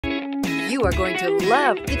You are going to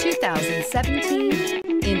love the 2017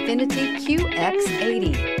 INFINITI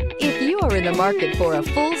QX80. If you are in the market for a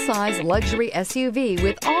full-size luxury SUV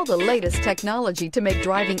with all the latest technology to make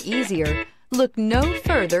driving easier, look no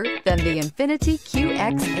further than the INFINITI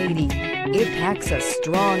QX80. It packs a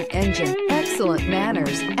strong engine, excellent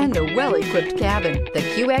manners, and a well-equipped cabin. The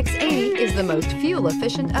QX80 is the most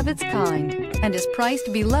fuel-efficient of its kind and is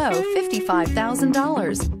priced below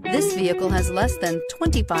 $55,000. This vehicle has less than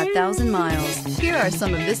 25,000 miles. Here are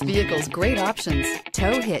some of this vehicle's great options: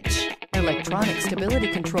 tow hitch, electronic stability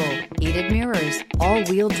control, heated mirrors,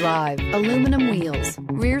 all-wheel drive, aluminum wheels,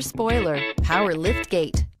 rear spoiler, power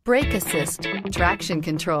liftgate, brake assist, traction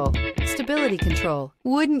control, stability control.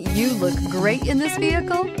 Wouldn't you look great in this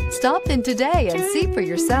vehicle? Stop in today and see for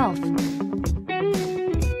yourself.